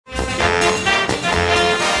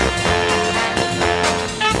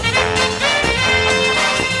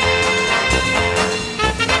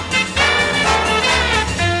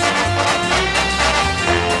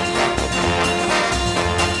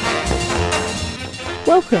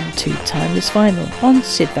Welcome to Timeless Vinyl on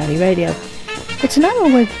Sid Valley Radio. It's an hour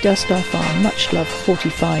where we dust off our much-loved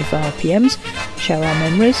 45 RPMs, share our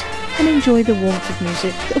memories, and enjoy the warmth of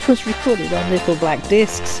music that was recorded on little black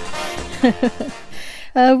discs.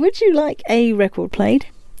 Would you like a record played?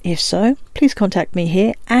 If so, please contact me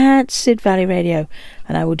here at Sid Valley Radio,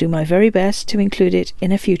 and I will do my very best to include it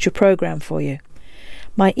in a future programme for you.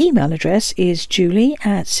 My email address is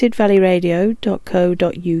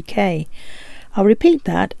julie@sidvalleyradio.co.uk. I'll repeat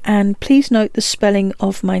that, and please note the spelling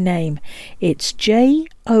of my name. It's JOOLY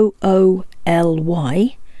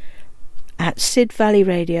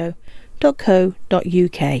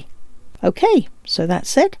 @sidvalleyradio.co.uk. Okay, so that's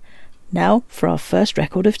said. Now for our first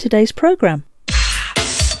record of today's programme.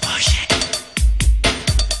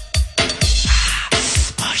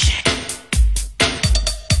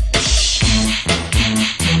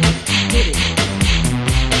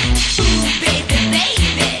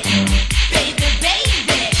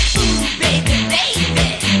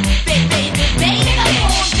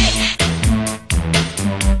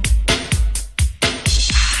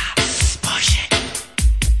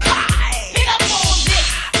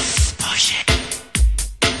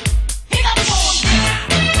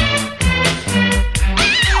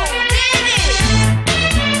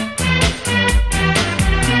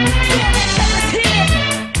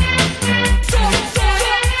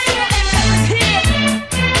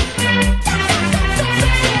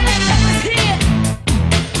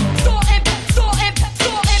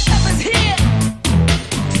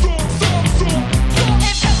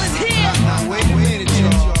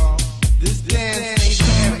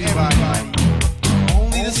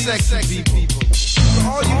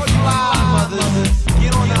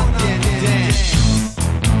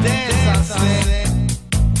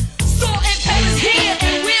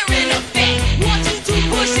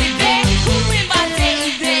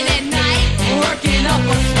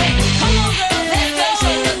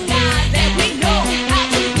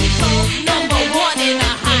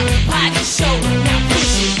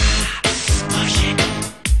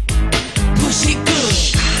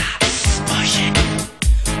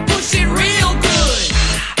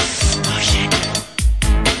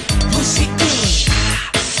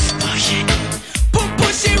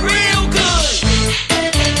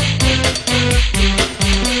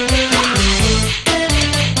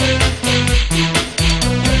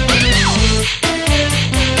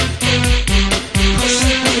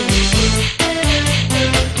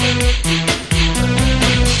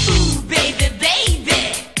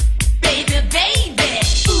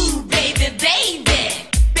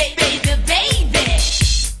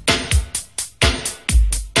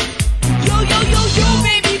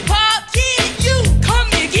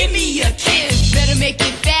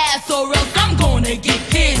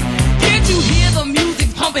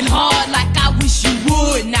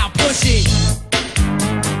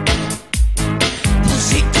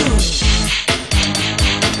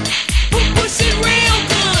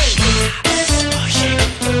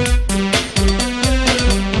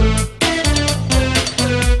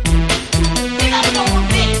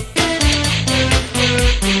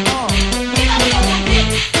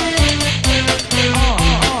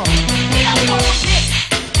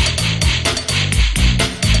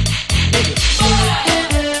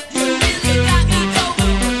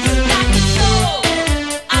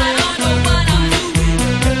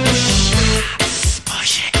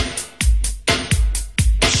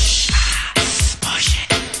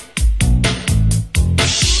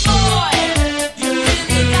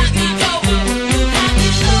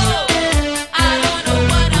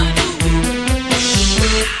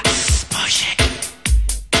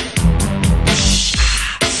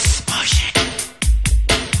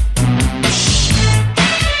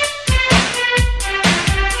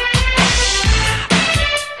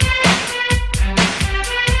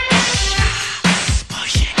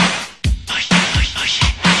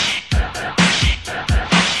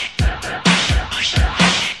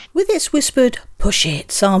 Whispered Push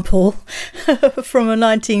It sample from a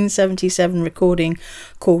 1977 recording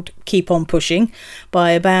called Keep On Pushing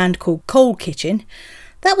by a band called Cold Kitchen.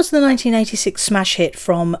 That was the 1986 smash hit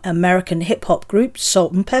from American hip-hop group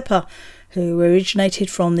Salt and Pepper, who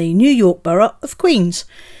originated from the New York borough of Queens.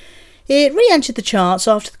 It re-entered the charts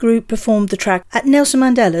after the group performed the track at Nelson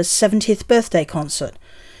Mandela's 70th birthday concert,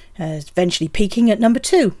 eventually peaking at number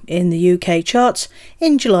 2 in the UK charts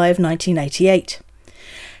in July of 1988.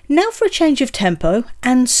 Now for a change of tempo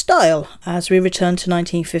and style as we return to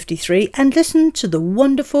 1953 and listen to the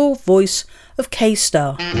wonderful voice of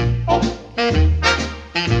K-Star.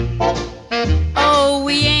 Oh,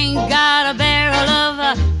 we ain't got a barrel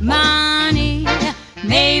of money.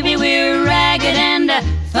 Maybe we're ragged and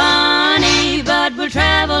funny, but we'll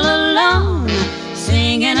travel along,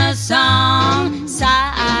 singing a song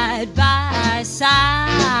side by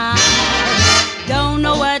side. Don't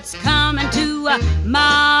know what's coming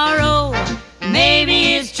tomorrow.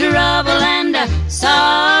 Maybe it's trouble and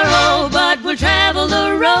sorrow, but we'll travel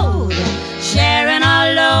the road, sharing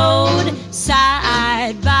our load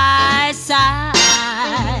side by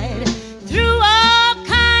side. Through all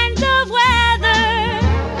kinds of weather,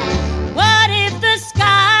 what if the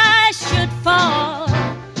sky should fall?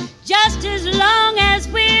 Just as long as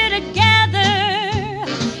we're together,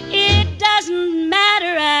 it doesn't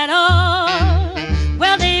matter at all.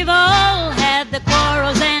 Well, they've all had the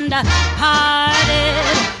quarrels and parted.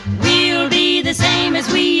 We'll be the same as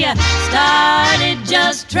we started,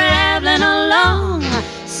 just traveling along,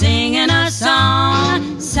 singing a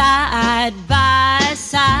song side by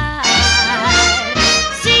side.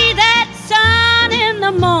 See that sun in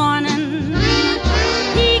the morning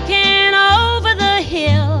peeking over the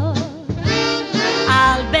hill.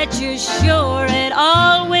 I'll bet you're sure it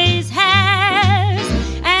always has,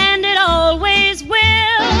 and it always will.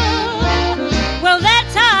 Well,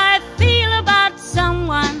 that's how I feel about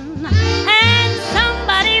someone, and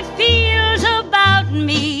somebody feels about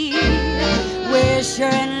me. We're sure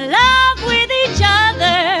in love with each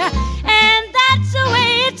other, and that's the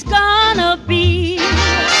way it's gonna be.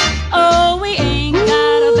 Oh, we ain't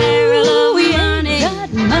got a barrel of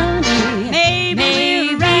money. Maybe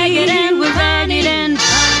we're ragged and we're valued and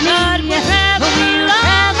funny, but we'll travel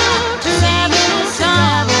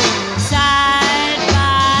side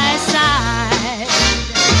by side.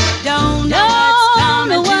 Don't know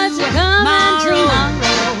what's coming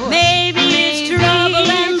tomorrow. Maybe it's trouble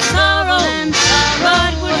and sorrow,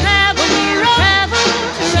 but we'll travel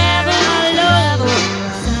alone,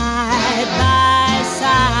 side by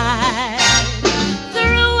side.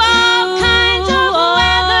 Through all kinds of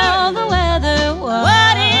weather,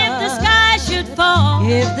 what if the sky should fall?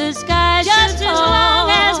 If the sky just should fall, as long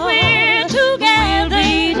as we're together, we'll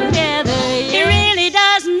be together. It really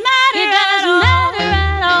doesn't matter at all.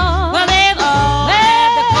 Well, they've all had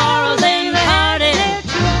the quarrels and parted.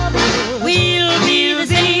 We'll be the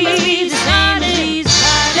same as we started,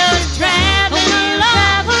 just traveling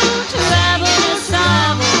along, travel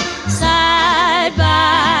side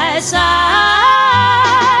by side,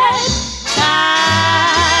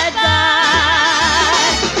 side by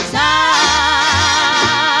side.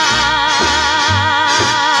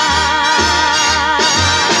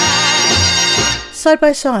 Side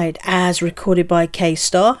by Side, as recorded by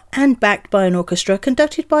K-Star and backed by an orchestra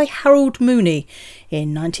conducted by Harold Mooney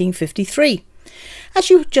in 1953. As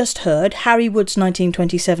you just heard, Harry Wood's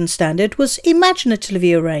 1927 standard was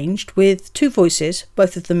imaginatively arranged with two voices,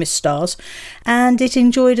 both of them Miss Stars, and it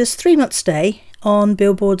enjoyed a 3-month stay on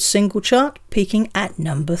Billboard's single chart, peaking at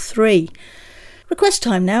number 3. Request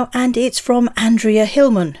time now, and it's from Andrea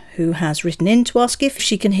Hillman, who has written in to ask if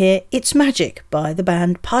she can hear It's Magic by the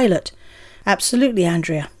band Pilot. Absolutely,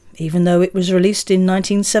 Andrea. Even though it was released in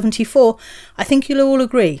 1974, I think you'll all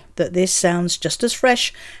agree that this sounds just as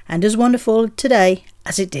fresh and as wonderful today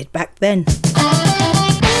as it did back then.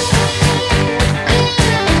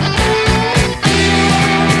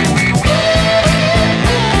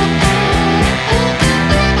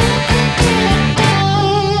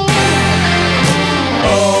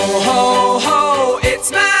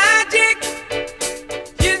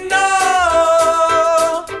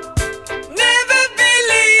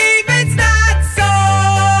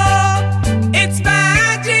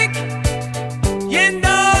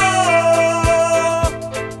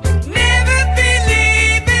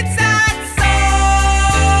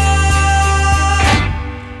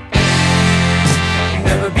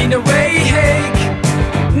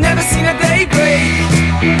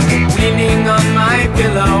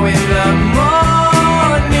 Pillow in the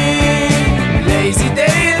morning, lazy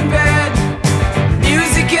day in bed,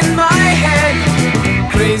 music in my head,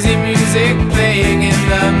 crazy music playing in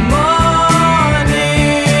the morning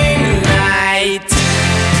light.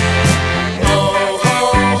 Oh, ho,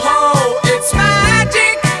 ho, it's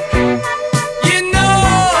magic, you know.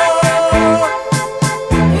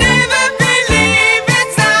 Never believe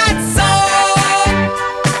it's not so.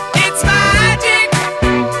 It's magic,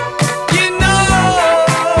 you know.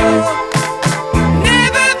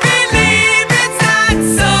 Never believe it's not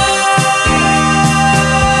so.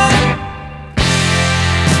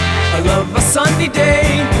 I love a sunny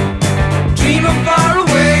day, dream of far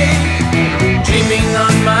away, dreaming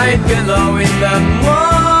on my pillow in the morning.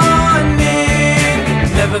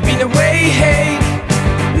 Never been away, hey,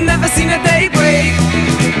 never seen a day break,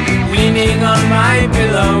 leaning on my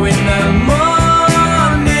pillow in the morning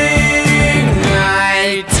light.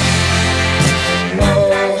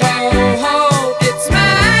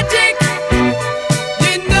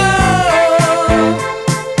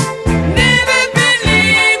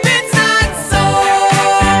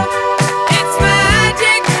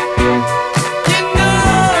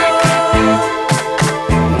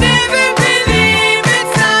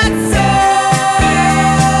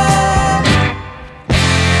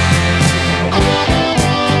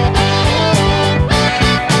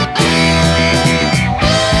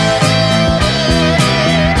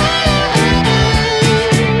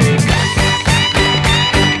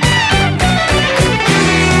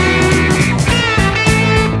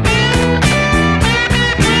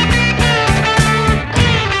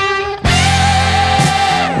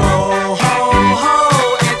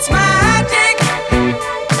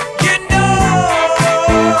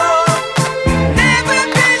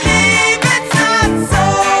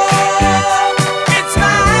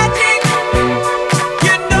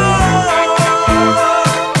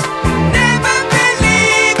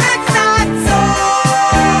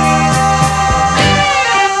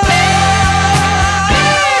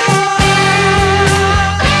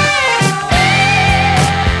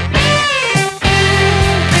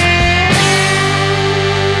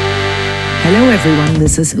 everyone,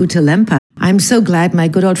 this is Uta Lempa. I'm so glad my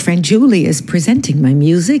good old friend Julie is presenting my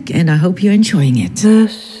music, and I hope you're enjoying it. The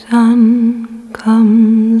sun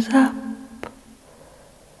comes up,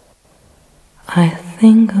 I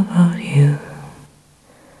think about you.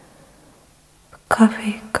 A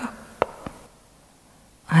coffee cup,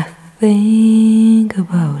 I think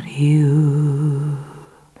about you.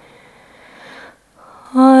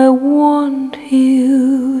 I want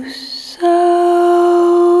you so.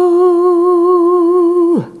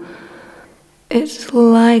 It's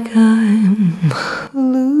like I'm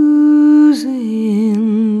losing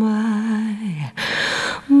my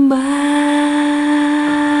mind.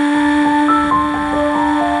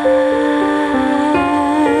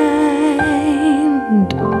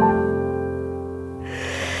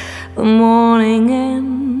 The morning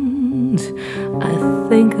ends, I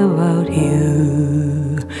think about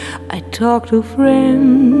you. I talk to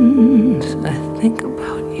friends, I think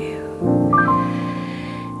about you.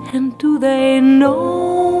 And do they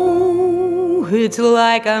know it's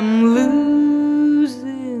like I'm losing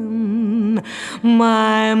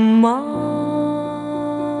my mind?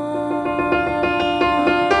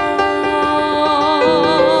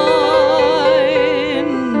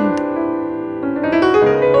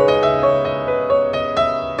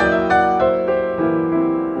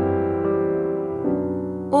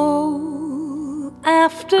 Oh,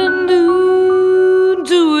 afternoon,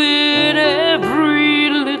 doing every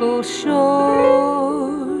little chore.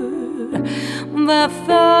 The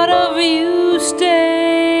thought of you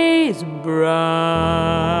stays bright.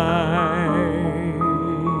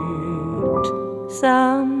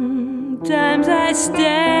 Sometimes I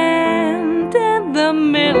stand in the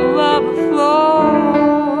middle of the floor,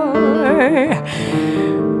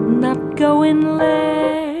 not going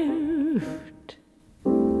left,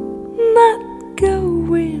 not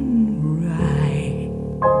going right.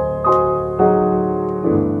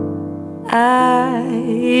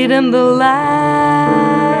 I'd in the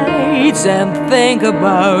lights and think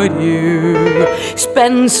about you.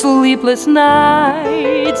 Spend sleepless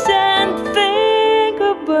nights and think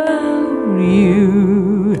about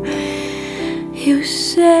you. You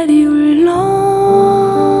said you loved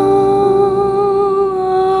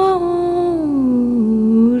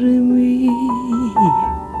me.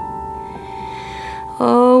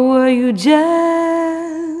 Or were you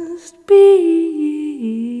just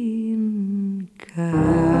being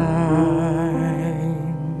kind?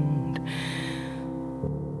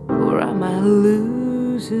 Or am I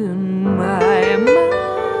losing my mind?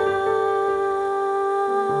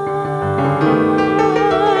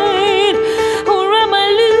 Or am I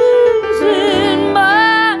losing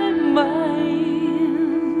my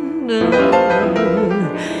mind?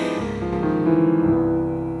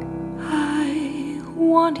 I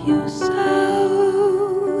want you so.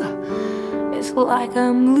 It's like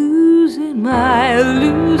I'm losing my mind.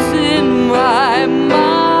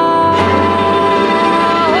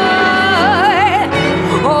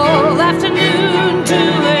 All afternoon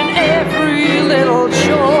doing every little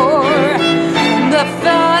chore. The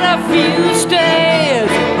thought of you stays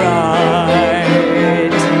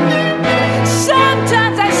bright.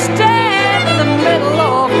 Sometimes I stand in the middle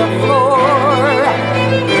of the floor,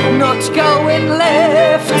 not going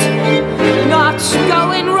left, not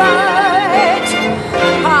going right.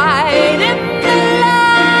 Hide in the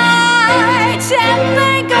lights and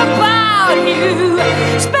think about you.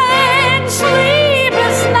 Spend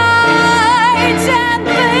sleepless nights and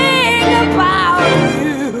think about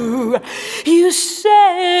you. You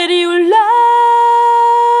said you loved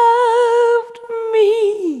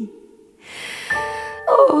me.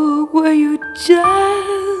 Oh, were you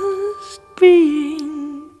just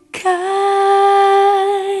being kind?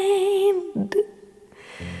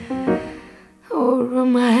 Or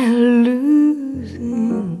am I losing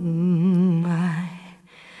my,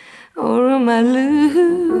 or am I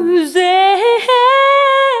losing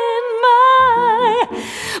my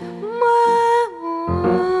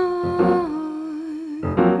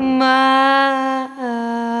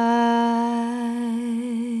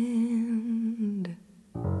mind?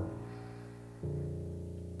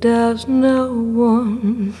 Does no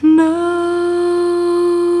one know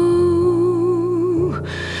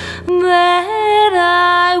that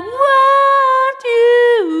I want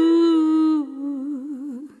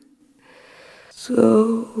you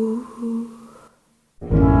so?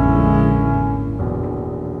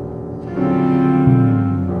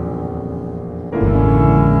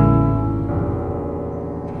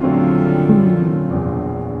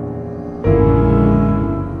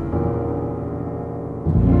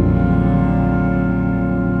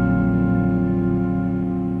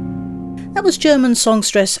 That was German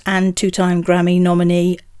songstress and two-time Grammy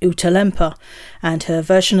nominee Uta Lemper and her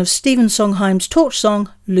version of Stephen Sondheim's torch song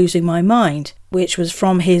Losing My Mind, which was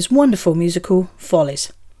from his wonderful musical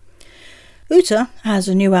Follies. Uta has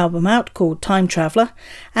a new album out called Time Traveller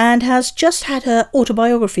and has just had her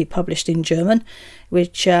autobiography published in German,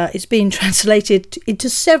 which is being translated into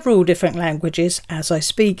several different languages as I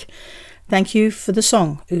speak. Thank you for the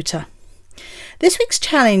song, Uta. This week's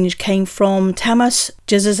challenge came from Tamas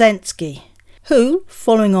Jezensky, who,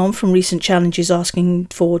 following on from recent challenges asking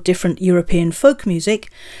for different European folk music,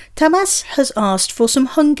 Tamas has asked for some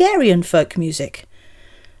Hungarian folk music.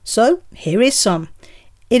 So, here is some.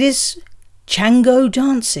 It is Chango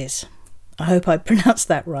Dances. I hope I pronounced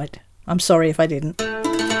that right. I'm sorry if I didn't.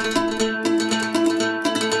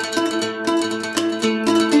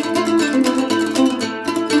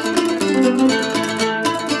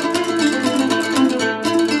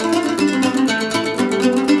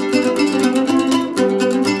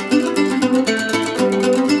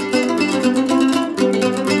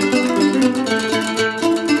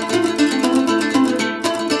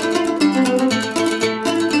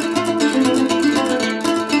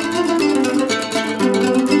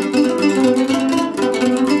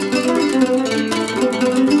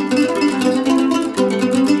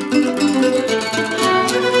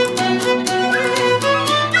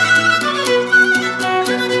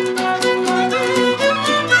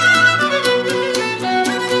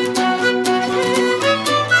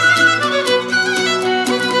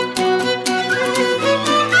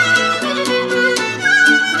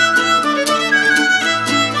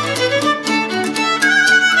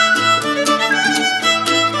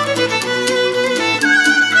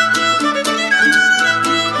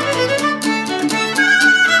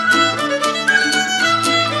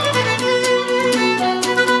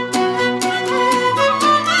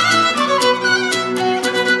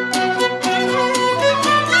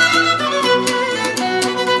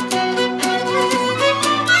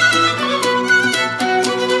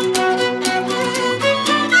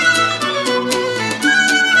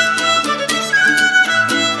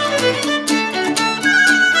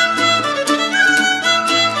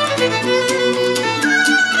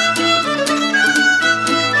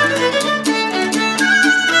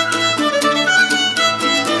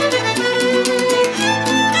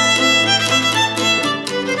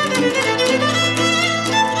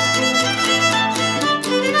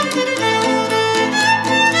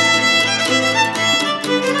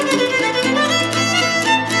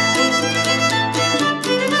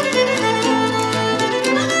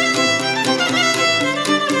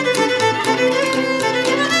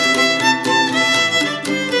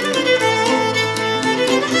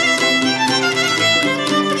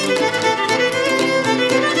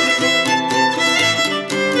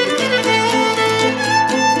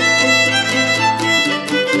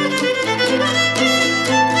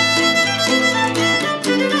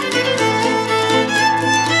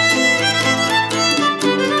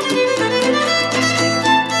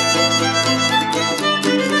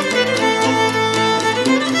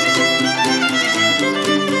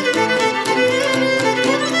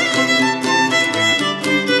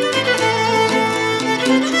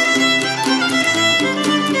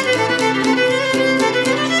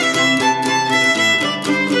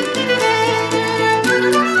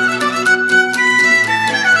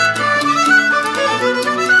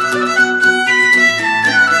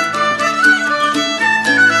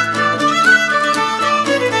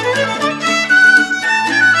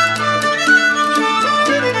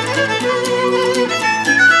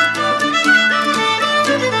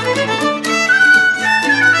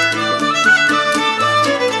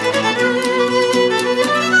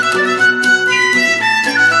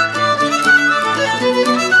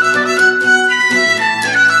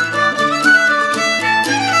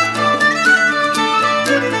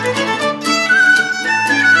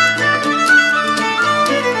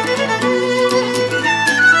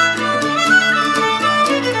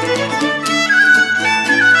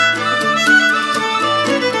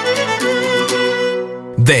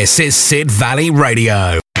 This is Sid Valley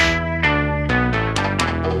Radio.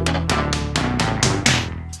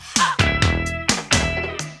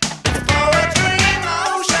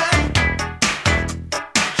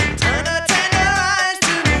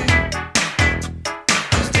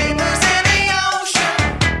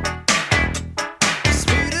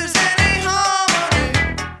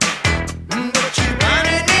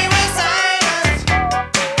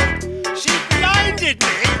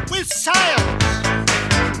 Science.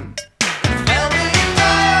 Fell me in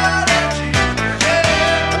love.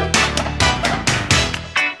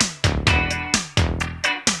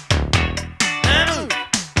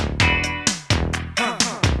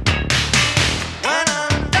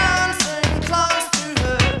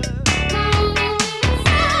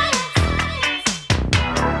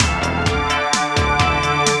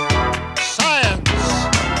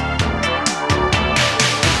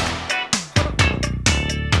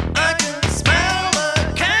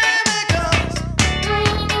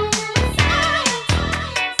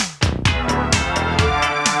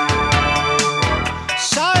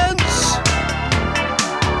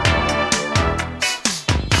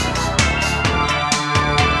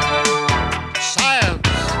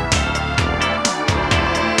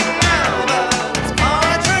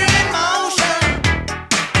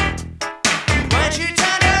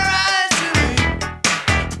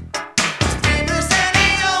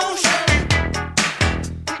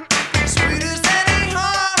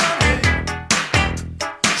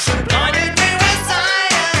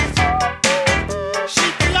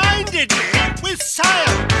 with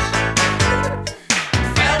science.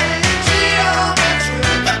 Fell in geometry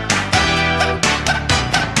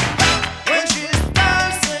when she's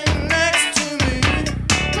dancing next to me.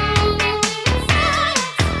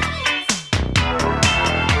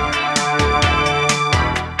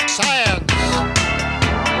 Science.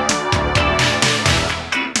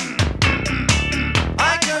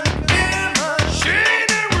 I can hear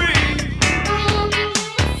machinery.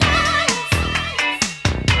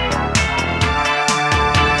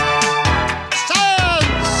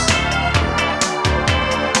 Science.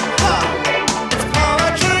 It's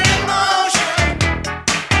poetry in motion.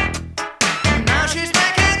 Now she's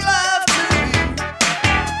making love to me.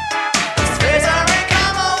 The spheres are in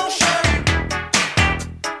commotion.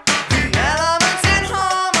 The elements in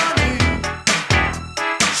harmony.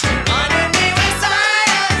 She blinded me with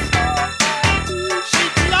science. She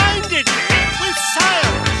blinded me with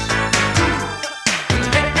science.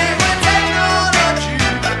 Hit me with technology.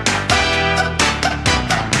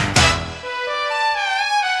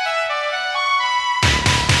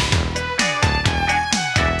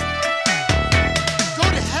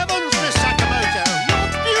 Good heavens, Miss Sakamoto, you're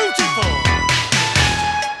beautiful.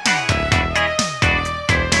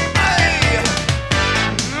 Hey,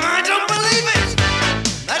 I don't believe it.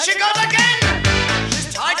 There she goes again. She's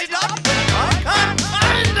tied it up. I can't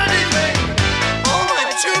find anything. All my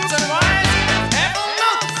tubes and wires, careful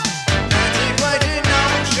notes, antiquated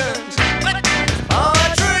notions.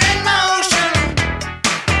 Poetry in motion.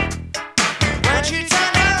 When she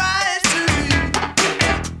turned her eyes to me,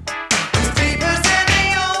 as deep as any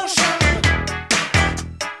ocean,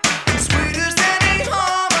 sweet as any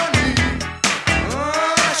harmony.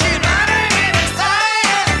 She blinded me with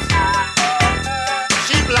science.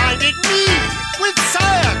 She blinded me with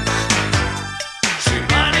science. She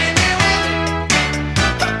blinded me with.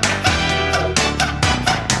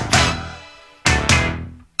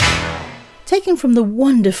 Taken from the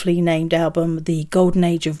wonderfully named album The Golden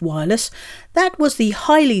Age of Wireless, that was the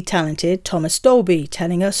highly talented Thomas Dolby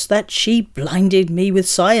telling us that she blinded me with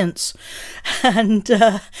science. And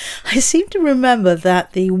I seem to remember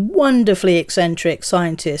that the wonderfully eccentric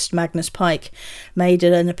scientist Magnus Pyke made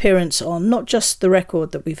an appearance on not just the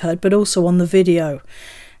record that we've heard, but also on the video.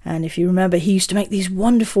 And if you remember, he used to make these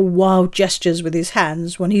wonderful wild gestures with his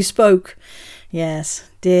hands when he spoke. Yes,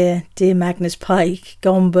 dear Magnus Pyke,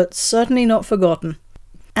 gone but certainly not forgotten.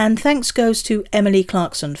 And thanks goes to Emily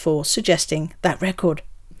Clarkson for suggesting that record.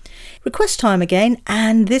 Request time again,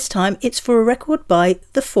 and this time it's for a record by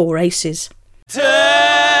the Four Aces. Tell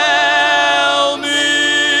me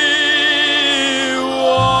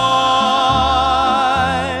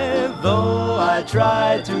why, though I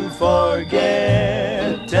try to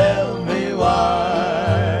forget, tell me why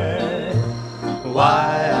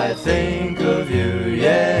I think of you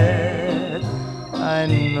yet. I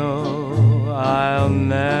know I'll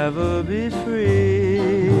never be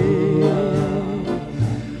free.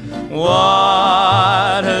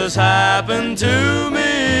 What has happened to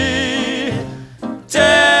me?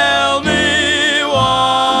 Tell me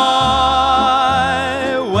why.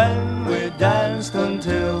 When we danced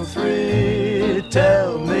until 3,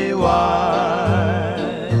 tell me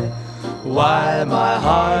why my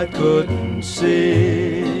heart couldn't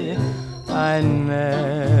see. I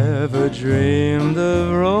never dreamed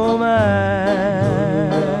of romance,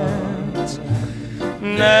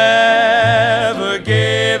 never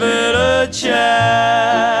gave it a chance.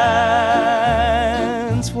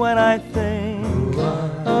 When I think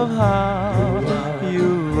of how you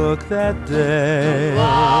looked that day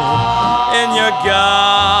in your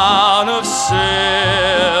gown of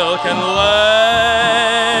silk and lace,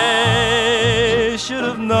 should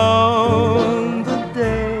have known the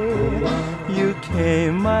day you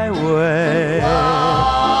came my way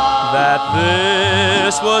that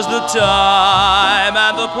this was the time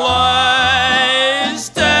and the place.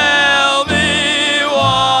 Tell me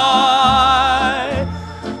why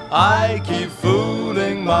I keep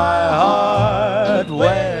fooling my heart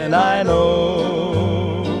when I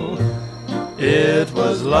know it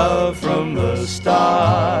was love from the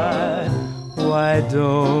start. Why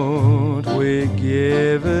don't we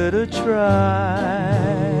give it a try?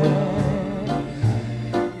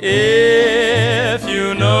 If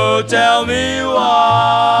you know, tell me why.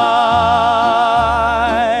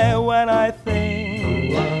 When I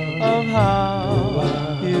think of how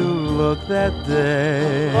you looked that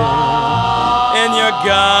day in your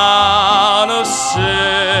gown of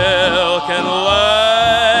silk and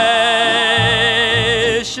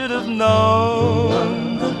lace, should have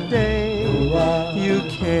known the day you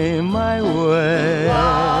came my way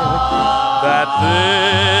that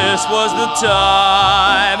this was the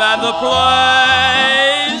time drive the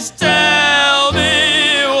place. Tell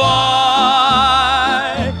me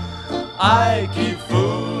why I keep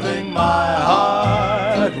fooling my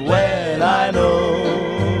heart when I know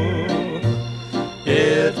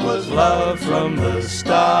it was love from the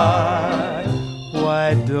start.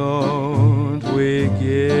 Why don't we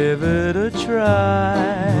give it a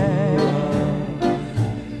try?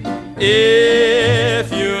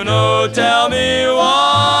 If you know, tell me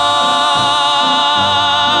why.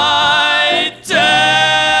 Tell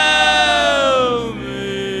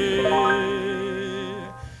me.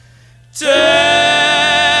 Tell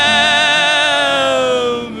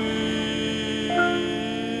me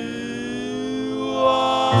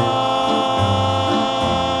why.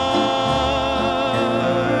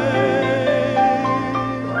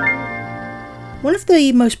 One of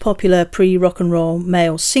the most popular pre-rock and roll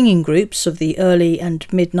male singing groups of the early and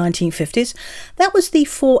mid-1950s, that was the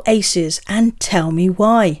Four Aces and Tell Me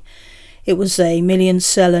Why. It was a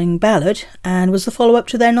million-selling ballad and was the follow-up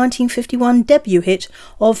to their 1951 debut hit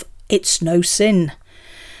of It's No Sin.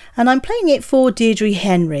 And I'm playing it for Deirdre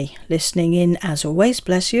Henry, listening in as always,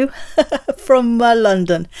 bless you, from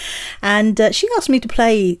London. And she asked me to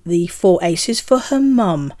play the Four Aces for her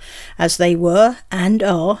mum, as they were and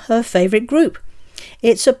are her favourite group.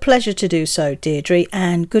 It's a pleasure to do so, Deirdre,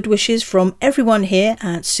 and good wishes from everyone here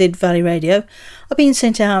at Sid Valley Radio are being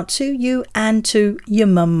sent out to you and to your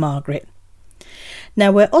mum, Margaret.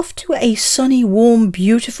 Now we're off to a sunny, warm,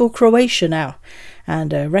 beautiful Croatia now,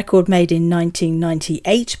 and a record made in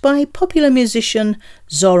 1998 by popular musician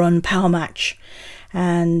Zoran Palmac,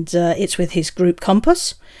 and it's with his group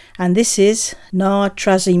Compass, and this is Na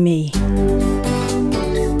Trazi Mi.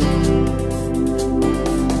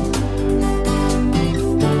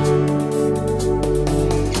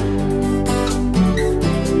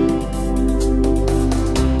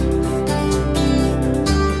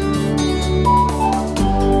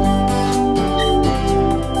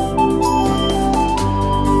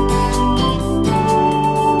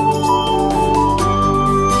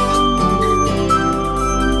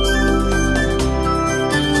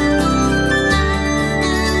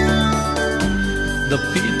 Da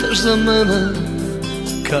pitaš za mene,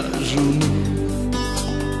 kažu mi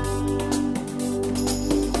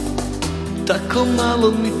tako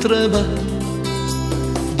malo mi treba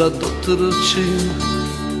da dotrčim,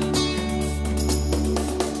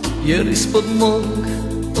 jer ispod mog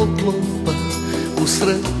oklopa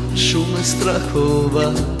usred šume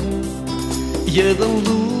strahova jedan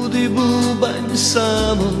ludi bubanj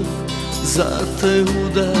samo za te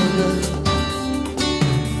udara.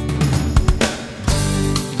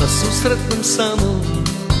 Da susretnem samo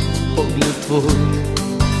pogled tvoj,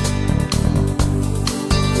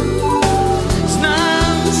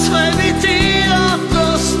 znam sve bi ti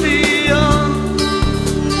oprostio,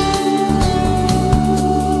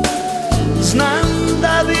 znam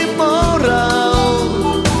da bi morao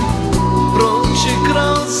proći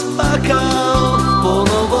kroz pakao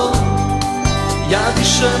ponovo, ja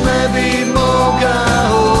više ne bi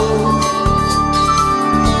mogao.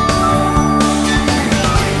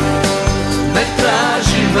 Ne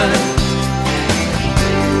traži me,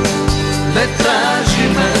 ne traži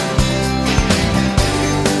me,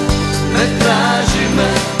 ne traži me,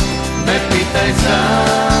 ne pitaj za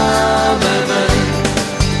mene.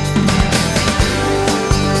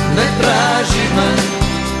 Ne traži me,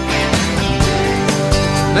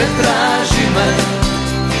 ne traži me,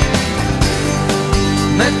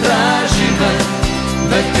 ne traži me,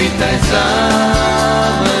 ne pitaj za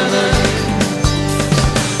mene.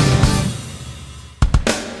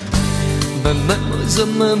 Da nemoj za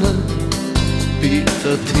mene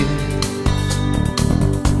pitati,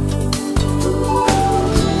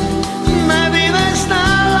 ne bi me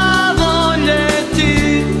znala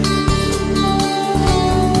voljeti,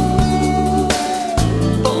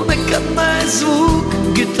 ponekad me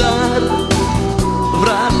zvuk gitara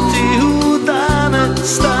vrati u dane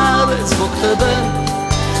stare. Zbog tebe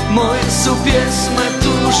moje su pjesme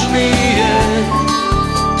tužnije.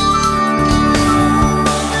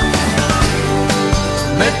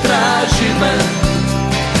 Ne traži me,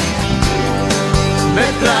 ne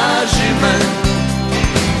traži me,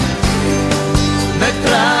 ne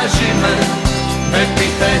traži me, ne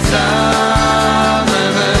pitaj za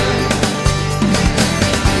mene.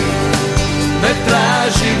 Ne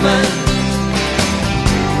traži me,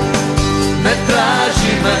 ne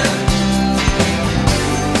traži me,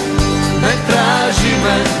 ne traži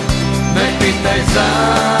me, ne pitaj za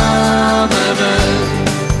mene.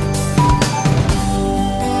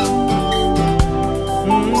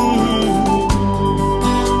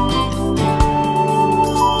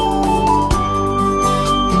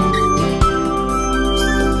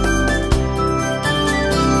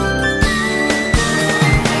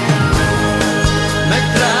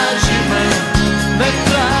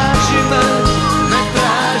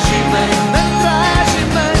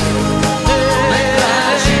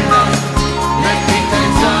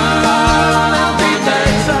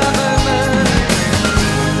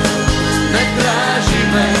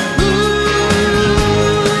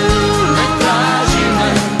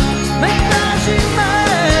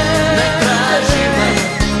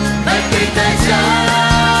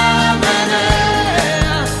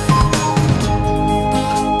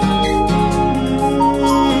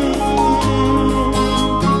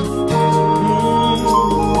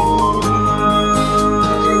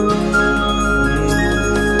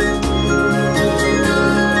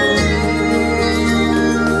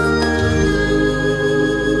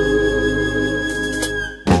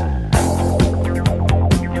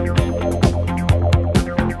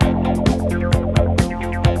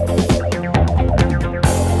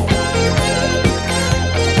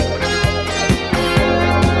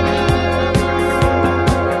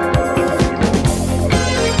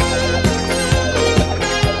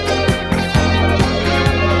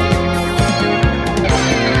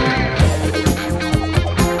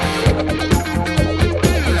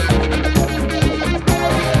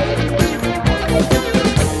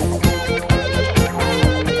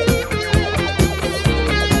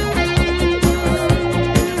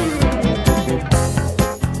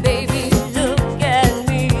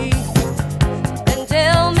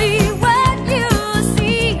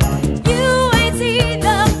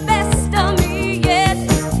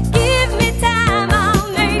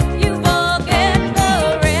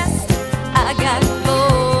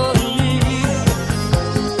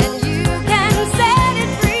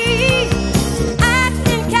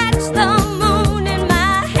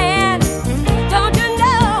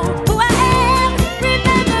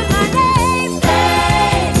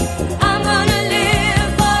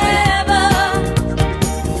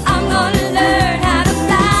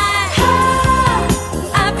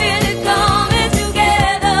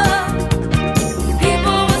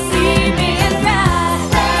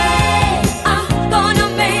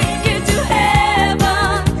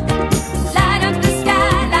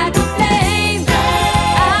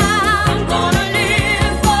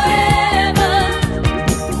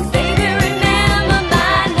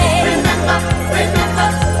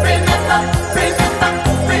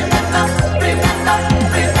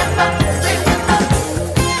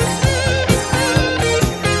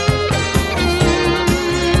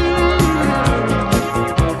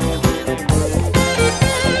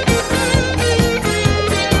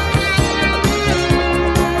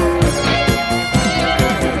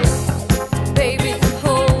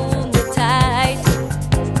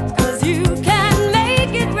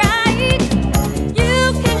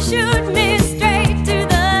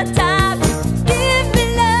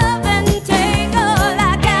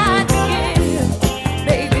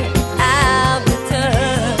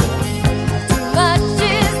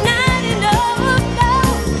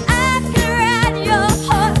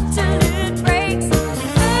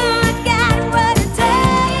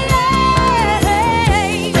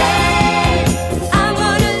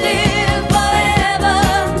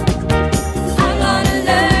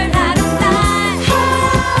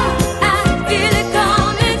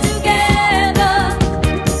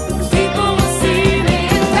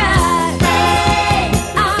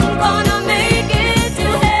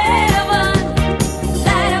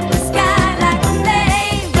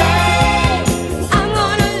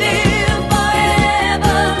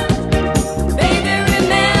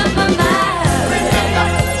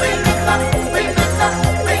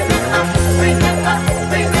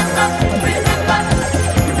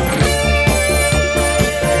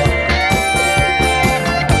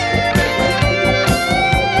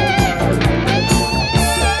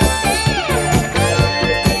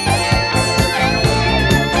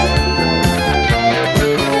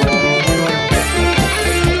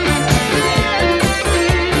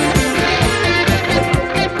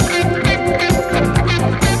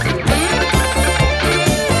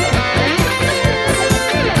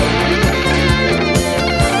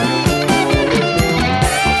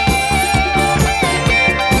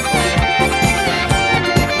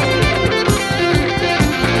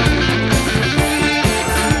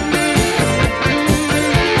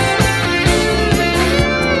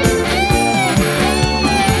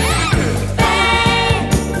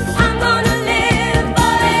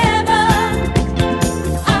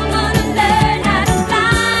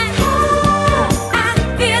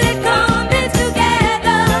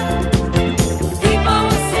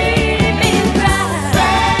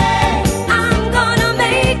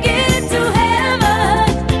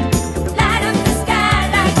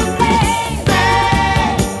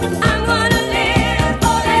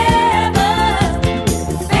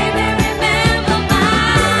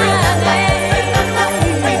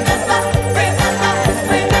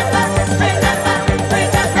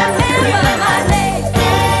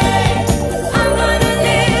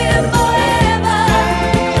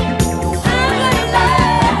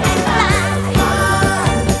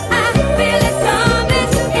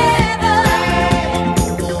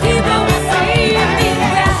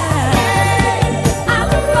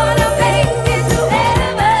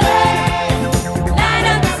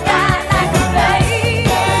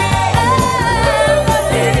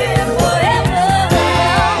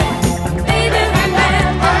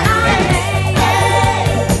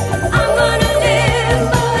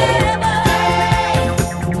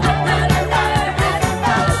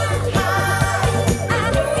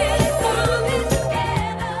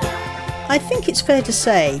 think it's fair to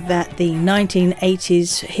say that the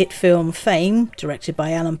 1980s hit film Fame, directed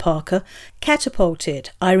by Alan Parker, catapulted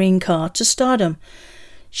Irene Cara to stardom.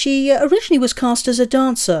 She originally was cast as a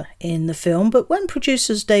dancer in the film, but when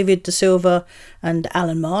producers David Da Silva and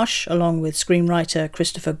Alan Marsh, along with screenwriter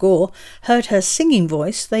Christopher Gore, heard her singing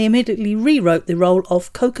voice, they immediately rewrote the role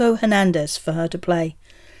of Coco Hernandez for her to play.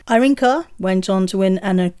 Irene Cara went on to win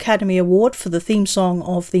an Academy Award for the theme song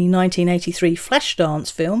of the 1983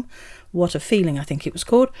 Flashdance film, What a Feeling, I think it was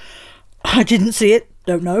called. I didn't see it,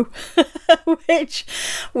 don't know. which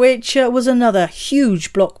was another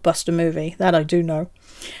huge blockbuster movie, that I do know.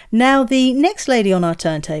 Now, the next lady on our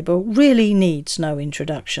turntable really needs no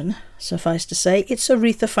introduction. Suffice to say, it's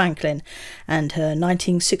Aretha Franklin and her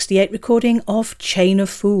 1968 recording of Chain of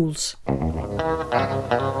Fools.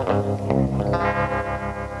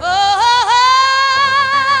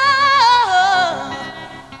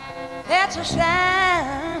 That's a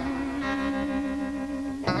sign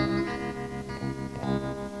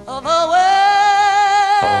of a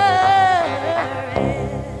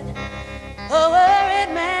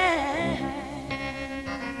worried man.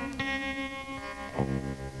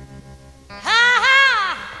 Ha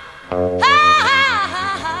ha, ha ha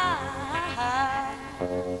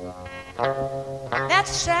ha.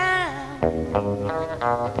 That's a sign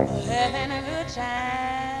of having a good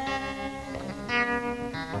time.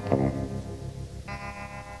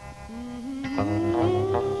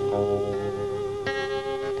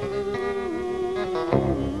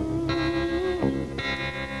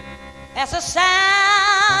 That's a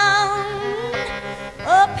sound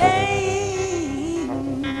of pain.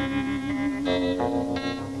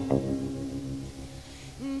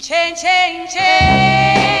 Chain, chain,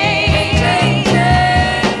 chain. Chain, chain,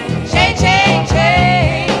 chain. Chain, chain,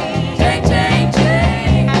 chain. Chain, chain,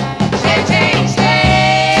 chain. Chain, chain,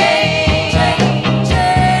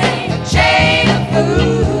 chain. Chain of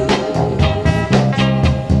food.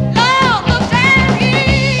 Lord, look down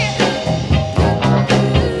here.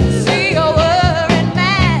 See a worried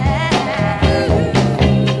man.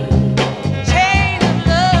 Chain of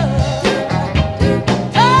love.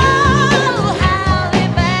 Oh, how they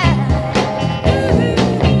bind.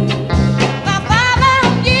 My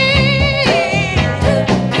 500 years,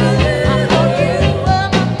 I know you were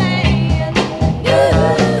my man.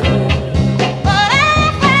 But I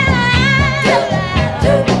found out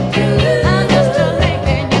I'm just a link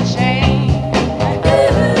in your chain.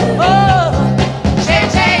 Oh, chain,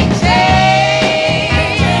 chain, chain.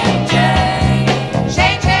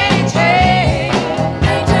 Chain, chain, chain.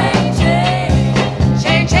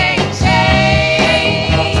 Chain, chain, chain.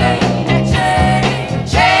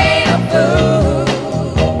 Chain of food.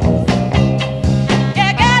 You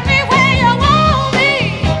got me where you want me.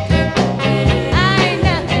 I ain't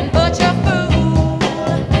nothing but your fool.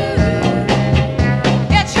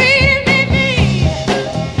 You treated me mean.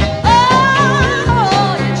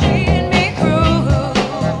 Oh, you treated me cruel.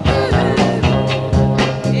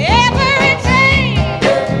 Every chain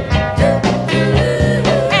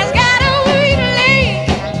has got a weak link.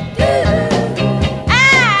 I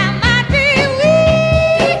might be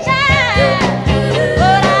weak time,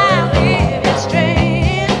 but I'll give you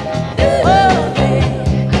strength. Oh,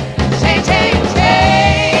 chain, chain,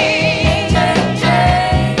 chain.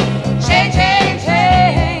 Chain, chain,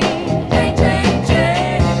 chain.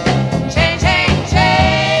 Chain, chain,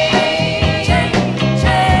 chain.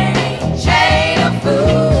 Chain of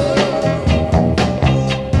food.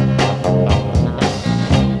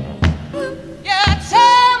 You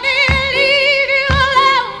told me to leave you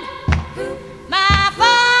alone. My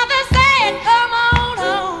father said, come on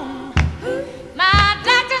home. My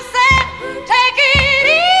doctor said, take it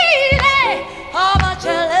easy. Oh, but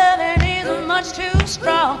your loving is much too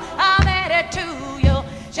strong. I'm headed to you.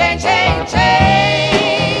 Chain, chain,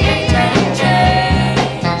 chain. Chain, chain, chain.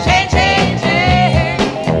 Chain,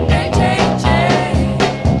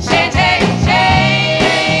 chain, chain.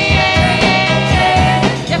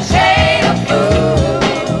 Your chain of food.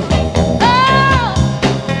 Oh,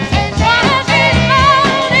 chain, chain, chain,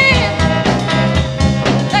 morning.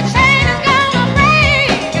 The chain is gonna break.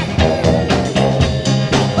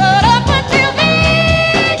 But up until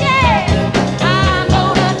then, yeah, I'm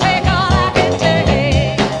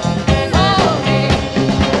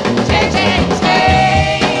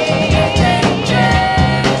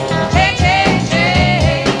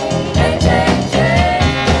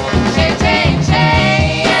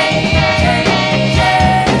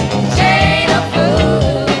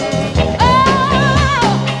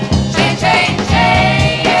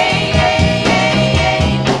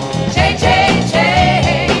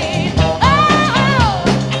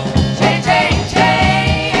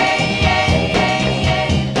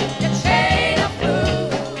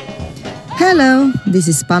This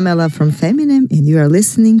is Pamela from Feminem, and you are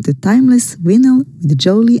listening to Timeless Vinyl with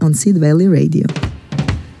Jolie on Sid Valley Radio.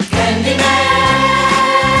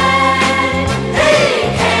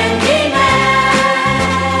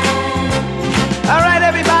 All right,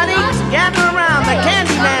 everybody, gather around. The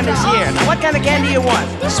Candyman is here. Now, what kind of candy you want?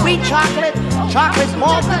 Sweet chocolate, chocolate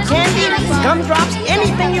malt candy, gumdrops,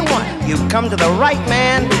 anything you want. You've come to the right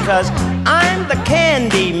man because I'm the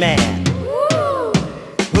Candyman.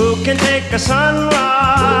 Who can take a sunrise?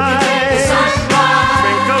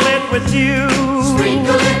 Sprinkle it with dew.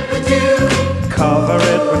 Cover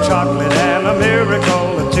it with chocolate and a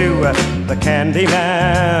miracle or two. The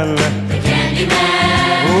Candyman.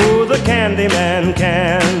 Ooh, the Candyman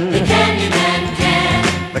can.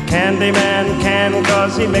 The Candyman can,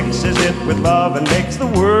 'cause he mixes it with love and makes the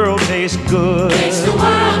world taste good.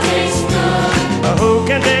 Who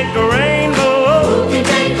can take a rainbow?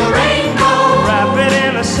 Wrap it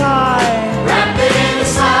in a sigh.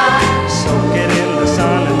 Soak it in the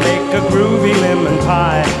sun and make a groovy lemon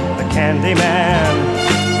pie. The Candyman.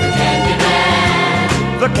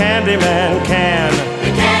 The Candyman can.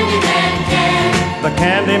 The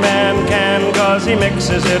Candyman can, 'cause he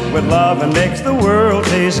mixes it with love and makes the world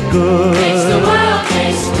taste good. The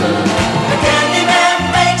Candyman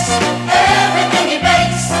makes everything he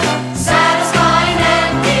bakes satisfying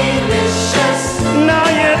and delicious. Now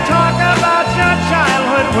you talk about your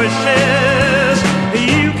childhood wishes.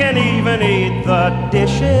 You can even eat the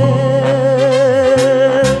dishes.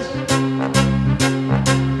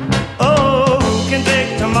 Oh, who can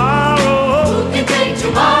take tomorrow? Dip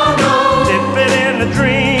it in a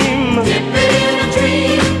dream.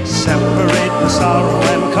 Separate the sorrow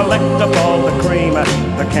and collect up all the cream.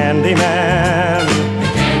 The Candyman.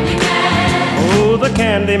 Oh, the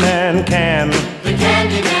Candyman can.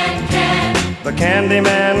 The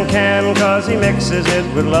Candyman can, 'cause he mixes it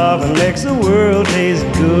with love and makes the world taste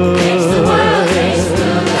good. The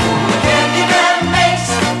Candyman makes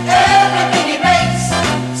everything he makes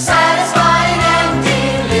satisfying and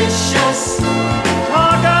delicious.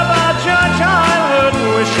 Talk about your childhood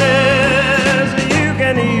wishes. You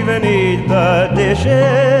can even eat the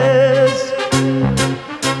dishes.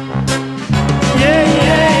 Yeah,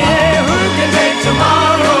 yeah, yeah. Who can take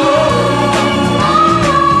tomorrow?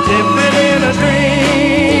 Dip it in a dream.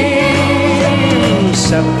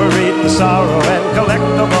 Separate the sorrow and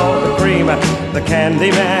collect up all the cream. The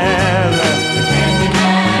Candyman.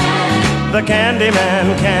 The Candyman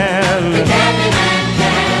can.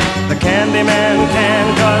 The Candyman can,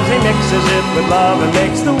 'cause he mixes it with love and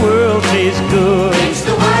makes the world taste good.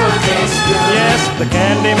 Yes, the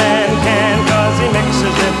Candyman can, 'cause he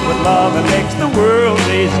mixes it with love and makes the world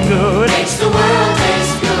taste good. A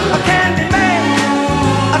Candyman,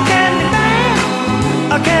 a Candyman,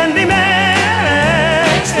 a Candyman.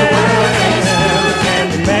 Makes the world taste good. A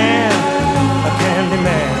Candyman, a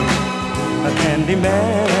Candyman, a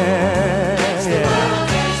Candyman. Yeah.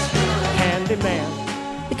 Candyman.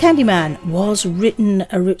 The Candyman was written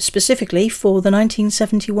specifically for the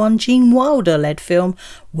 1971 Gene Wilder-led film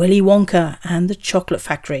Willy Wonka and the Chocolate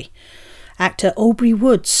Factory. Actor Aubrey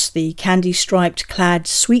Woods, the candy-striped clad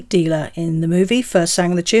sweet dealer in the movie, first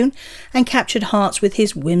sang the tune and captured hearts with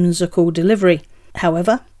his whimsical delivery.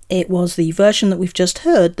 However, it was the version that we've just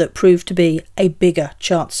heard that proved to be a bigger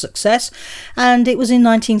chart success, and it was in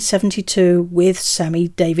 1972 with Sammy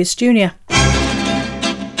Davis Jr.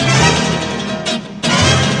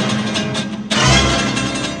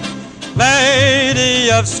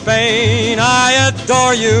 Lady of Spain, I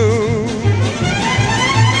adore you.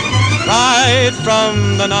 Right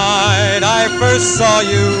from the night I first saw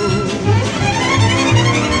you,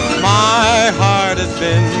 my heart has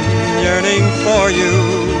been yearning for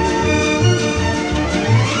you.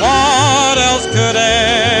 What else could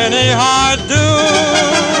any heart do?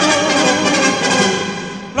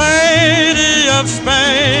 Lady of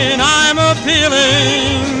Spain, I'm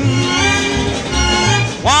appealing.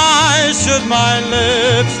 Why should my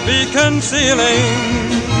lips be concealing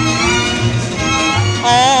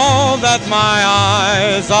all that my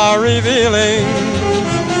eyes are revealing?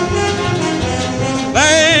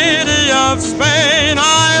 Lady of Spain,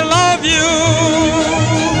 I love you.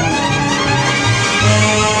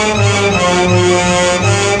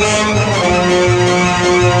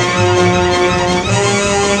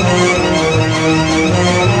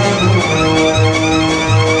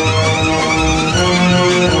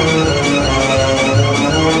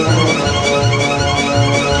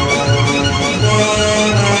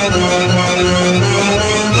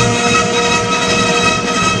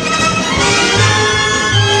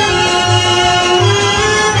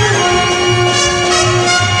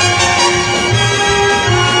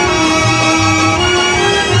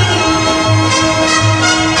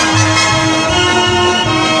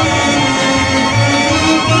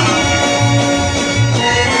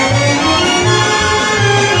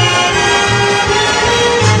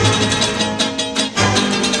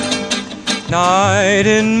 Night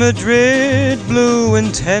in Madrid, blue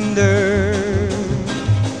and tender.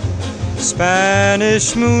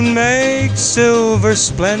 Spanish moon makes silver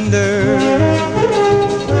splendor.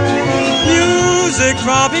 Music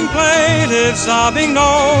throbbing plaintive, sobbing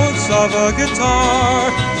notes of a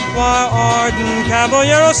guitar, while ardent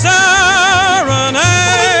caballero serenades.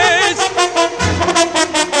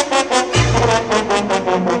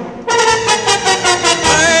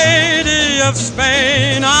 Lady of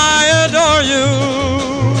Spain, I adore you.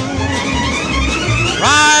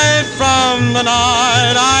 Right from the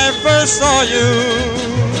night I first saw you,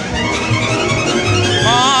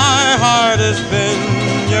 my heart has been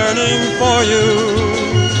yearning for you.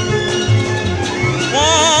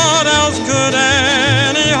 What else could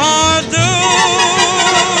any heart do?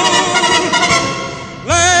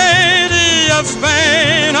 Lady of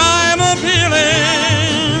Spain, I'm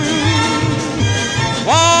appealing.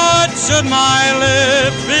 What should my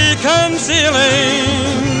lips be concealing?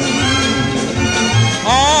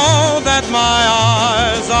 All that my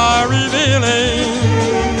eyes are revealing.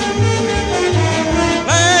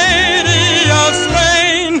 Lady of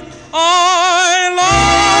Spain, I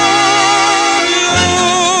love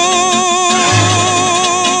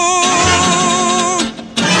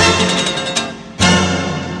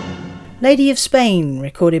you. Lady of Spain,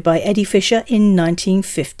 recorded by Eddie Fisher in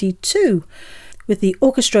 1952, with the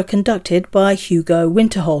orchestra conducted by Hugo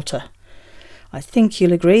Winterhalter. I think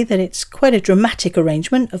you'll agree that it's quite a dramatic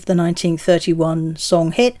arrangement of the 1931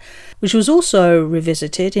 song hit, which was also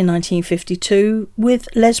revisited in 1952 with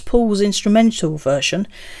Les Paul's instrumental version.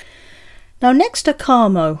 Now, next are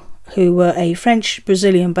Carmo, who were a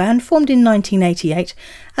French-Brazilian band formed in 1988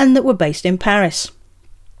 and that were based in Paris.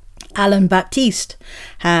 Alan Baptiste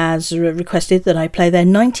has requested that I play their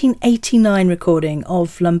 1989 recording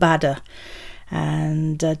of Lambada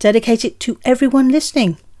and dedicate it to everyone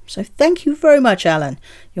listening. So thank you very much, Alan.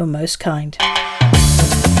 You're most kind.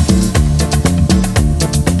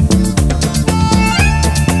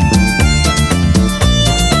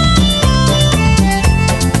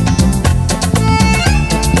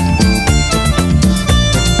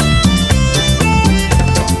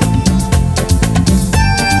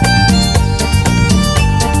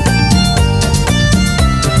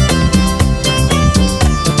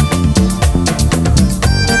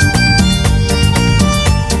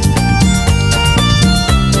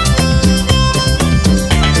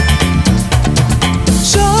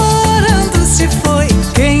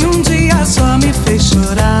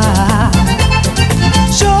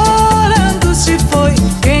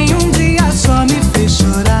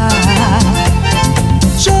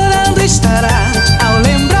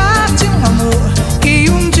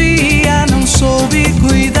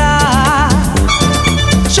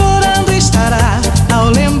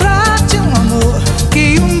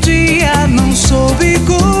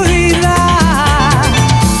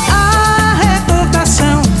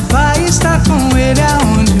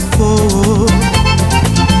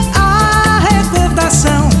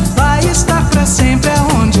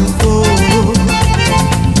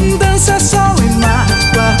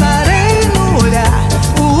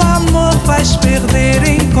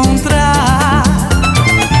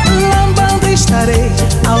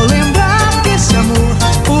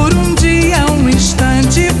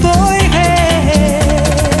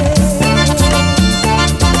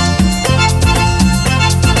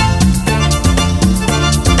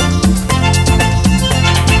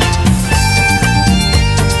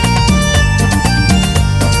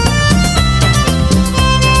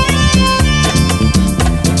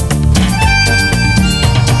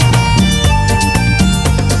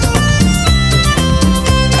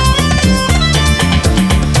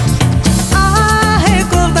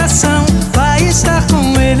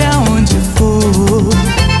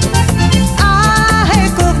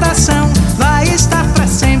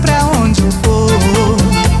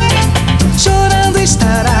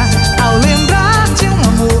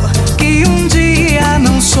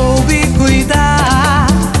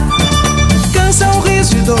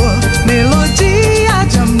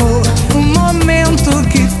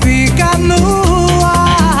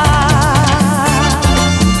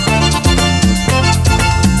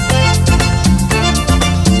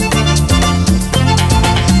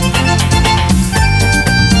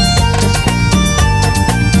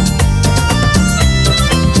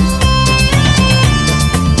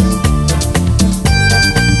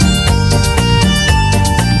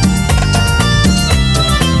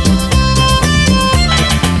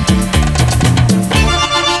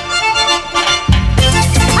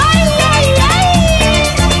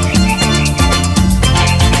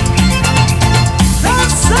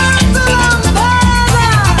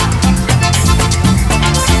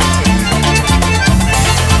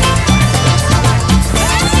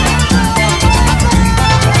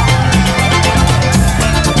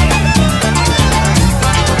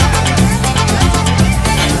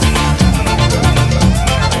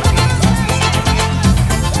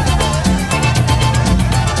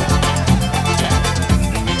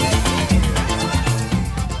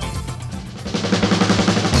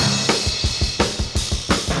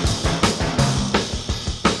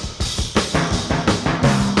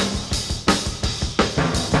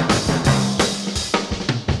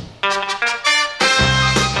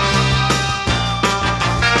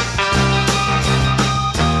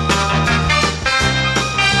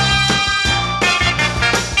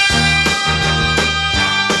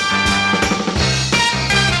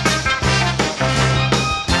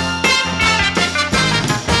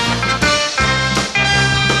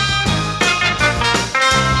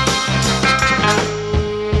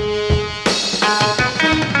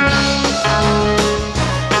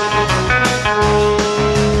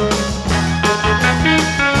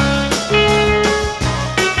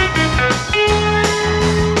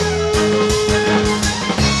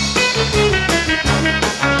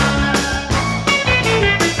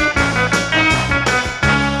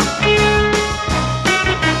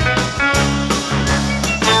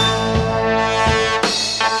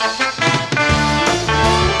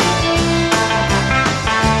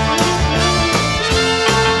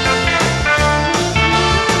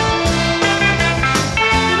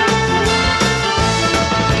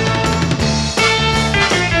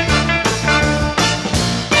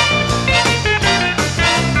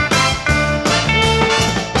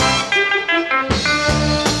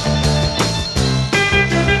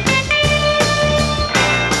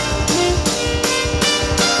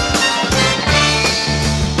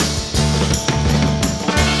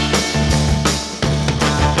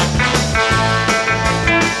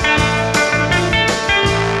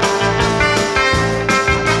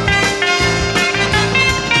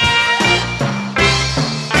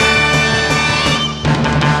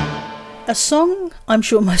 A song I'm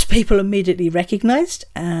sure most people immediately recognised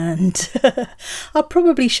and are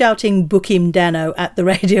probably shouting "Book him, Dano" at the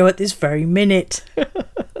radio at this very minute.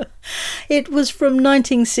 It was from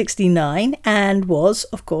 1969 and was,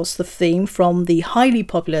 of course, the theme from the highly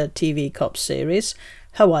popular TV cop series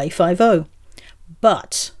Hawaii Five-0.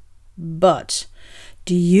 But,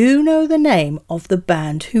 do you know the name of the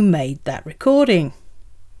band who made that recording?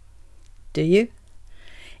 Do you?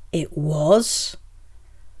 It was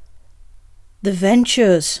The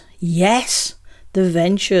Ventures. Yes, The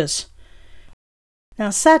Ventures.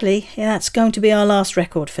 Now, sadly, that's going to be our last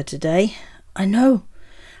record for today. I know,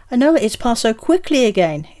 it's passed so quickly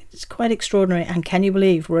again. It's quite extraordinary, and can you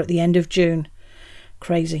believe we're at the end of June?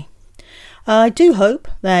 Crazy. I do hope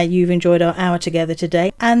that you've enjoyed our hour together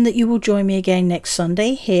today and that you will join me again next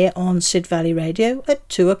Sunday here on Sid Valley Radio at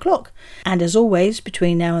 2 o'clock. And as always,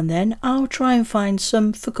 between now and then, I'll try and find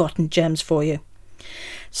some forgotten gems for you.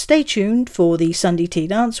 Stay tuned for the Sunday Tea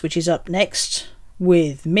Dance, which is up next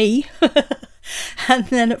with me. And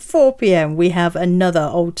then at 4 p.m. we have another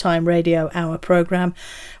Old Time Radio Hour programme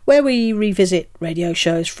where we revisit radio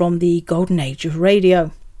shows from the golden age of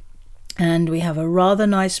radio. And we have a rather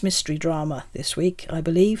nice mystery drama this week, I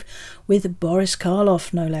believe, with Boris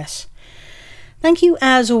Karloff, no less. Thank you,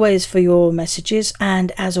 as always, for your messages.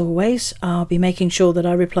 And as always, I'll be making sure that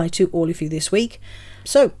I reply to all of you this week.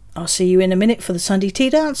 So, I'll see you in a minute for the Sunday Tea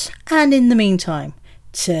Dance. And in the meantime,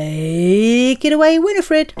 take it away,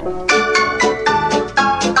 Winifred.